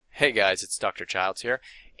Hey guys, it's Dr. Childs here,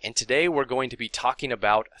 and today we're going to be talking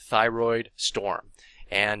about thyroid storm.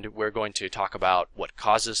 And we're going to talk about what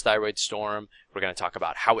causes thyroid storm, we're going to talk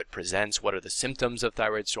about how it presents, what are the symptoms of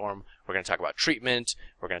thyroid storm, we're going to talk about treatment,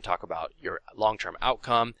 we're going to talk about your long-term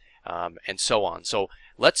outcome, and so on. So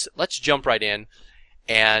let's jump right in.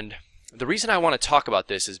 And the reason I want to talk about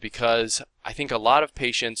this is because I think a lot of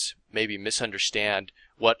patients maybe misunderstand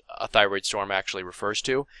what a thyroid storm actually refers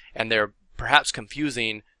to, and they're perhaps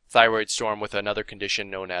confusing thyroid storm with another condition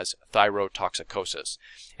known as thyrotoxicosis.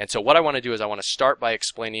 And so what I want to do is I want to start by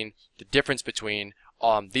explaining the difference between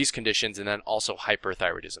these conditions and then also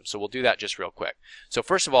hyperthyroidism. So we'll do that just real quick. So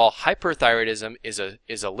first of all, hyperthyroidism is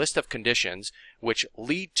a list of conditions which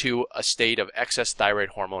lead to a state of excess thyroid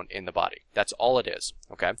hormone in the body. That's all it is.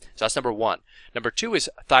 Okay, so that's number one. Number two is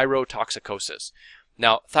thyrotoxicosis.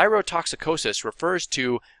 Now, thyrotoxicosis refers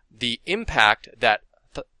to the impact that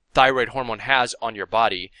thyroid hormone has on your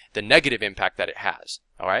body, the negative impact that it has.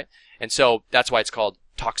 All right, and so that's why it's called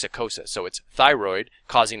toxicosis. So it's thyroid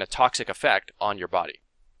causing a toxic effect on your body.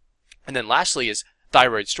 And then lastly is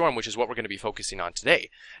thyroid storm, which is what we're going to be focusing on today.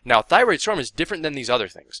 Now, thyroid storm is different than these other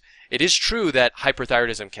things. It is true that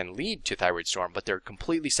hyperthyroidism can lead to thyroid storm, but they're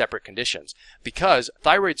completely separate conditions because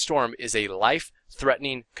thyroid storm is a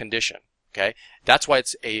life-threatening condition. Okay, that's why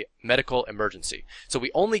it's a medical emergency. So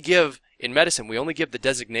in medicine, we only give the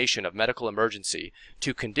designation of medical emergency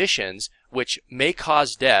to conditions which may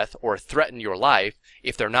cause death or threaten your life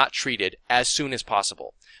if they're not treated as soon as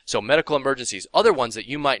possible. So medical emergencies, other ones that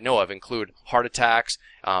you might know of include heart attacks,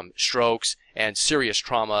 strokes, and serious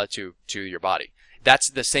trauma to your body. That's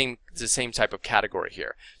the same type of category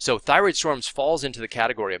here. So thyroid storms falls into the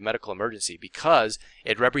category of medical emergency because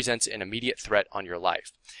it represents an immediate threat on your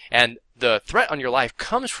life. And the threat on your life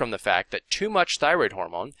comes from the fact that too much thyroid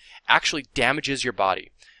hormone actually damages your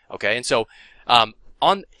body. Okay, and so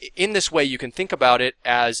in this way, you can think about it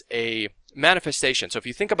as a manifestation. So if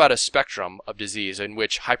you think about a spectrum of disease in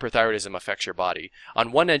which hyperthyroidism affects your body,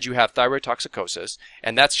 on one end you have thyrotoxicosis,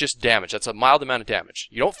 and that's just damage. That's a mild amount of damage.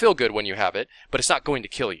 You don't feel good when you have it, but it's not going to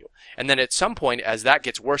kill you. And then at some point, as that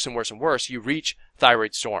gets worse and worse and worse, you reach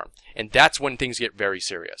thyroid storm. And that's when things get very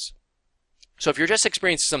serious. So if you're just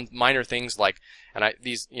experiencing some minor things like,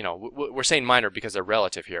 we're saying minor because they're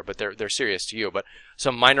relative here, but they're serious to you, but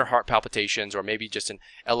some minor heart palpitations or maybe just an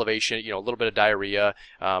elevation, a little bit of diarrhea,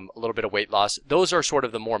 a little bit of weight loss, those are sort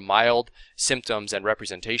of the more mild symptoms and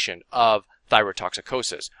representation of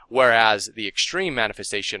thyrotoxicosis, whereas the extreme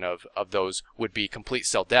manifestation of those would be complete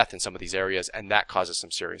cell death in some of these areas, and that causes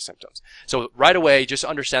some serious symptoms. So right away, just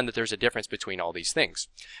understand that there's a difference between all these things.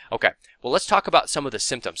 Okay, well, let's talk about some of the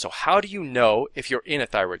symptoms. So how do you know if you're in a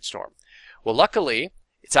thyroid storm? Well, luckily,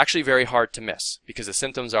 it's actually very hard to miss because the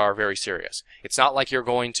symptoms are very serious. It's not like you're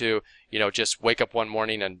going to, just wake up one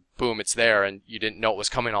morning and boom, it's there and you didn't know it was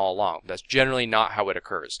coming all along. That's generally not how it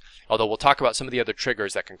occurs. Although we'll talk about some of the other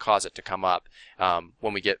triggers that can cause it to come up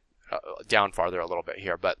when we get down farther a little bit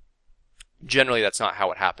here. But generally, that's not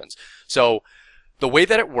how it happens. So the way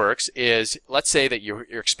that it works is, let's say that you're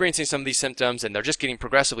experiencing some of these symptoms and they're just getting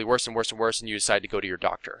progressively worse and worse and worse, and you decide to go to your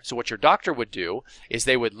doctor. So what your doctor would do is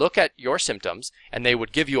they would look at your symptoms and they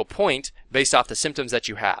would give you a point based off the symptoms that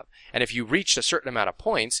you have. And if you reached a certain amount of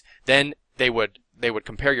points, then they would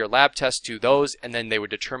compare your lab tests to those, and then they would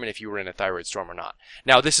determine if you were in a thyroid storm or not.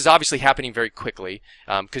 Now, this is obviously happening very quickly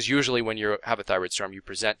because usually when you have a thyroid storm, you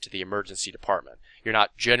present to the emergency department. You're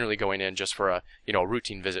not generally going in just for a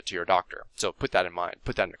routine visit to your doctor. So put that in mind.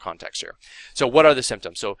 Put that into context here. So what are the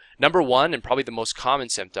symptoms? So number one, and probably the most common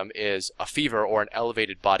symptom, is a fever or an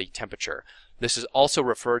elevated body temperature. This is also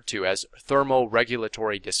referred to as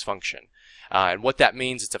thermoregulatory dysfunction. And what that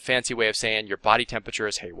means, it's a fancy way of saying your body temperature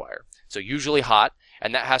is haywire. So usually hot,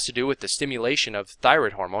 and that has to do with the stimulation of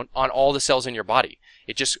thyroid hormone on all the cells in your body.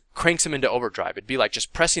 It just cranks them into overdrive. It'd be like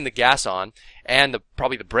just pressing the gas on and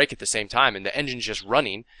probably the brake at the same time, and the engine's just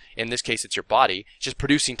running. In this case, it's your body, just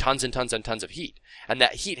producing tons and tons and tons of heat. And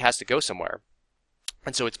that heat has to go somewhere.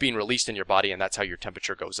 And so it's being released in your body, and that's how your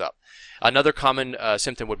temperature goes up. Another common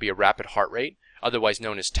symptom would be a rapid heart rate, otherwise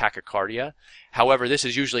known as tachycardia. However, this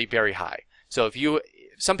is usually very high. So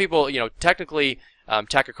some people, technically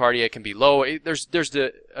tachycardia can be low. There's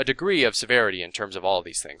a degree of severity in terms of all of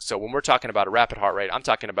these things. So when we're talking about a rapid heart rate, I'm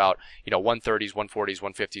talking about 130s, 140s,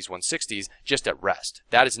 150s, 160s just at rest.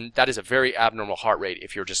 That is a very abnormal heart rate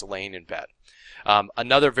if you're just laying in bed.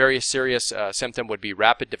 Another very serious symptom would be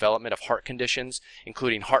rapid development of heart conditions,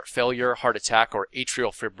 including heart failure, heart attack, or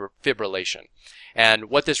atrial fibrillation. And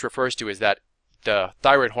what this refers to is that the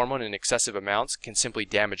thyroid hormone in excessive amounts can simply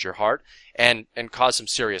damage your heart and cause some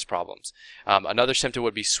serious problems. Another symptom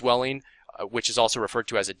would be swelling which is also referred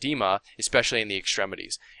to as edema, especially in the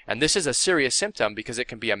extremities. And this is a serious symptom because it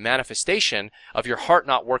can be a manifestation of your heart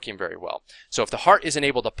not working very well. So if the heart isn't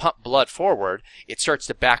able to pump blood forward, it starts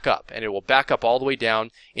to back up, and it will back up all the way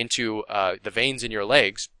down into the veins in your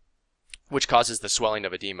legs, which causes the swelling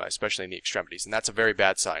of edema, especially in the extremities. And that's a very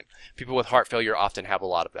bad sign. People with heart failure often have a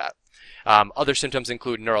lot of that. Other symptoms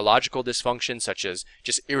include neurological dysfunction, such as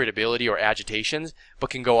just irritability or agitations, but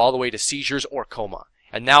can go all the way to seizures or coma.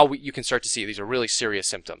 And now you can start to see these are really serious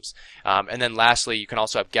symptoms. And then lastly, you can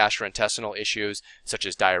also have gastrointestinal issues, such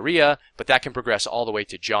as diarrhea, but that can progress all the way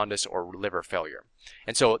to jaundice or liver failure.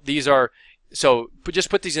 And so just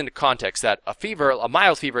put these into context that a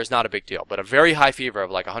mild fever is not a big deal, but a very high fever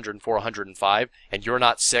of like 104, 105, and you're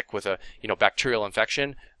not sick with a, bacterial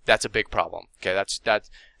infection, that's a big problem. Okay,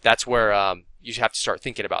 that's where you have to start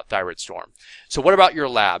thinking about thyroid storm. So what about your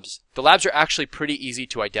labs? The labs are actually pretty easy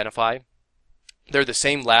to identify. They're the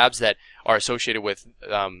same labs that are associated with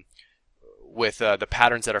the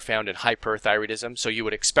patterns that are found in hyperthyroidism. So you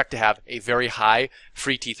would expect to have a very high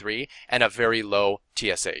free T3 and a very low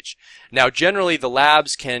TSH. Now, generally, the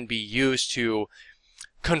labs can be used to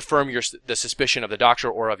confirm the suspicion of the doctor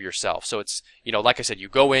or of yourself. So it's, like I said, you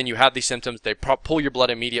go in, you have these symptoms, they pull your blood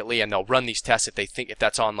immediately, and they'll run these tests if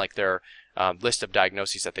that's on like their list of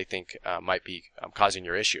diagnoses that they think might be causing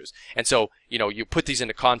your issues. And so, you put these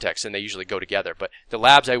into context, and they usually go together. But the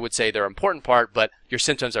labs, I would say, they're an important part, but your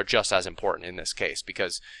symptoms are just as important in this case,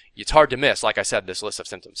 because it's hard to miss, like I said, this list of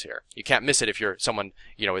symptoms here. You can't miss it if you're someone,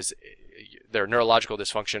 their neurological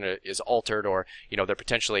dysfunction is altered, or they're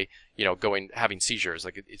potentially having seizures.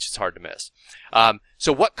 Like it's just hard to miss.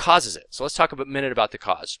 So what causes it? So let's talk a minute about the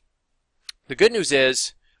cause. The good news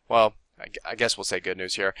is, well, I guess we'll say good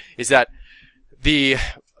news here, is that the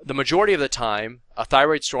majority of the time a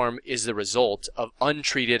thyroid storm is the result of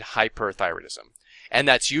untreated hyperthyroidism. And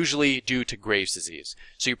that's usually due to Graves' disease.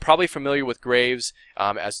 So you're probably familiar with Graves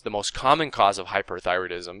as the most common cause of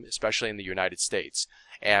hyperthyroidism, especially in the United States,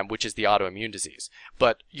 and which is the autoimmune disease.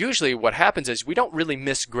 But usually what happens is we don't really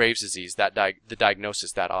miss Graves' disease, the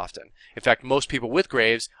diagnosis, that often. In fact, most people with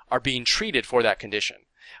Graves are being treated for that condition.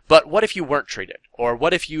 But what if you weren't treated? Or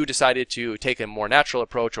what if you decided to take a more natural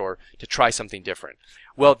approach or to try something different?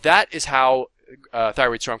 Well, that is how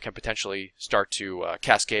thyroid storm can potentially start to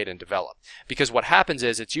cascade and develop. Because what happens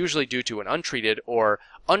is it's usually due to an untreated or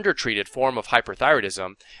undertreated form of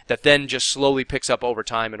hyperthyroidism that then just slowly picks up over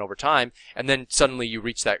time, and then suddenly you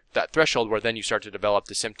reach that threshold where then you start to develop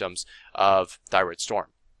the symptoms of thyroid storm.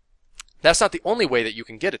 That's not the only way that you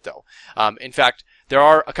can get it, though. In fact, there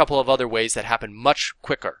are a couple of other ways that happen much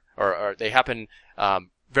quicker, or they happen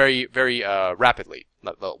very, very rapidly,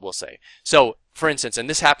 we'll say. So, for instance, and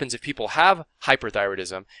this happens if people have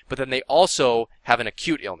hyperthyroidism, but then they also have an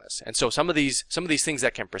acute illness. And so some of these things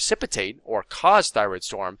that can precipitate or cause thyroid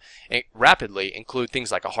storm rapidly include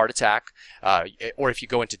things like a heart attack, or if you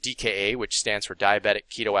go into DKA, which stands for diabetic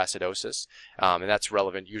ketoacidosis, and that's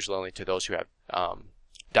relevant usually only to those who have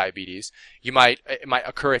diabetes. It might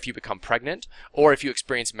occur if you become pregnant or if you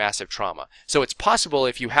experience massive trauma. So it's possible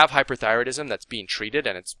if you have hyperthyroidism that's being treated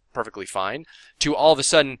and it's perfectly fine to all of a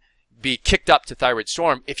sudden be kicked up to thyroid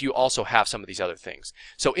storm if you also have some of these other things.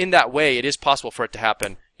 So in that way, it is possible for it to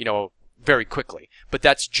happen, very quickly. But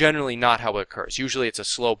that's generally not how it occurs. Usually it's a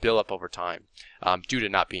slow build-up over time due to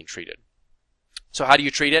not being treated. So how do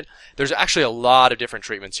you treat it? There's actually a lot of different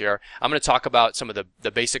treatments here. I'm going to talk about some of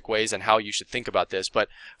the basic ways and how you should think about this. But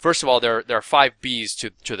first of all, there are 5 B's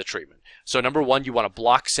to the treatment. So number 1, you want to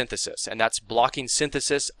block synthesis, and that's blocking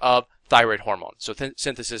synthesis of thyroid hormone. So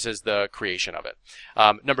synthesis is the creation of it.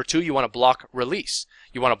 Number 2, you want to block release.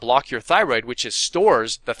 You want to block your thyroid, which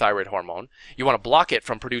stores the thyroid hormone. You want to block it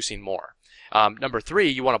from producing more. Number 3,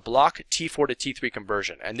 you want to block T4 to T3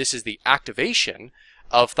 conversion, and this is the activation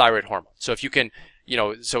of thyroid hormone. So if you can,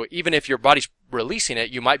 so even if your body's releasing it,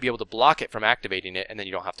 you might be able to block it from activating it, and then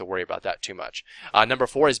you don't have to worry about that too much. Number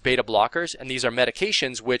 4 is beta blockers, and these are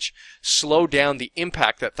medications which slow down the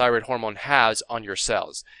impact that thyroid hormone has on your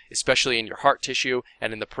cells, especially in your heart tissue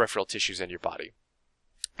and in the peripheral tissues in your body.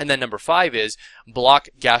 And then number 5 is block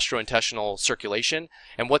gastrointestinal circulation,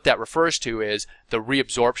 and what that refers to is the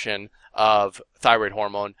reabsorption of thyroid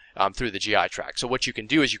hormone through the GI tract. So what you can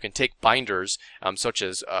do is you can take binders such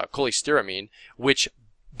as cholestyramine, which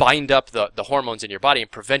bind up the hormones in your body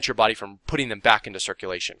and prevent your body from putting them back into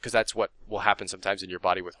circulation, because that's what will happen sometimes in your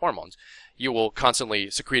body with hormones. You will constantly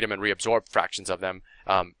secrete them and reabsorb fractions of them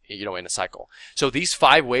in a cycle. So these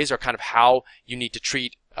 5 ways are kind of how you need to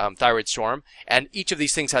treat thyroid storm, and each of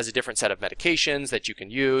these things has a different set of medications that you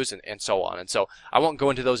can use and so on. And so I won't go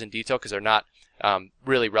into those in detail because they're not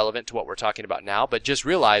really relevant to what we're talking about now, but just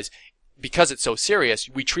realize because it's so serious,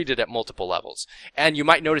 we treat it at multiple levels. And you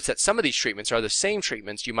might notice that some of these treatments are the same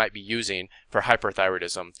treatments you might be using for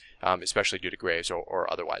hyperthyroidism, especially due to Graves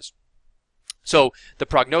or otherwise. So the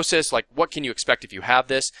prognosis, like what can you expect if you have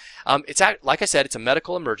this? Like I said, it's a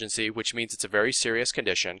medical emergency, which means it's a very serious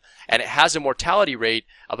condition, and it has a mortality rate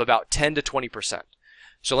of about 10 to 20%.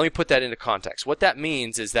 So let me put that into context. What that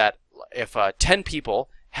means is that if 10 people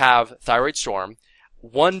have thyroid storm,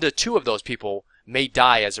 1 to 2 of those people may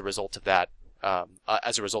die as a result of that,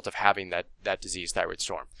 as a result of having that disease, thyroid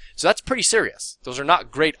storm. So that's pretty serious. Those are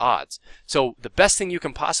not great odds. So the best thing you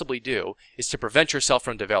can possibly do is to prevent yourself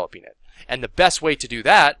from developing it. And the best way to do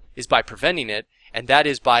that is by preventing it, and that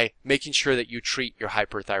is by making sure that you treat your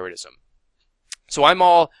hyperthyroidism. So I'm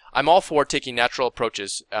all for taking natural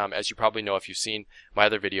approaches, as you probably know if you've seen my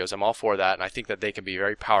other videos. I'm all for that, and I think that they can be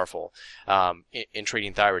very powerful in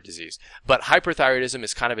treating thyroid disease. But hyperthyroidism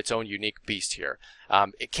is kind of its own unique beast here.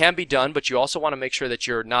 It can be done, but you also want to make sure that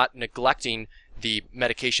you're not neglecting the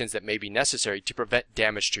medications that may be necessary to prevent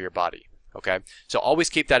damage to your body. Okay, so always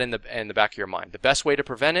keep that in the back of your mind. The best way to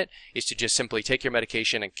prevent it is to just simply take your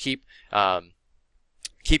medication and keep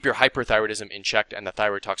your hyperthyroidism in check and the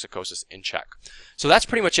thyroid toxicosis in check. So that's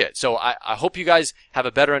pretty much it. So I hope you guys have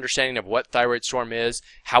a better understanding of what thyroid storm is,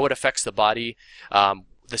 how it affects the body,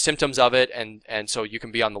 the symptoms of it, and so you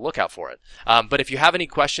can be on the lookout for it. But if you have any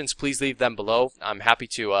questions, please leave them below. I'm happy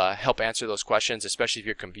to help answer those questions, especially if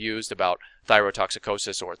you're confused about thyroid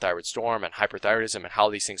toxicosis or thyroid storm and hyperthyroidism and how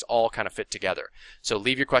these things all kind of fit together. So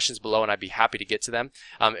leave your questions below and I'd be happy to get to them.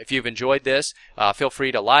 If you've enjoyed this, feel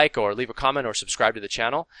free to like or leave a comment or subscribe to the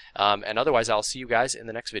channel. And otherwise, I'll see you guys in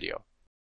the next video.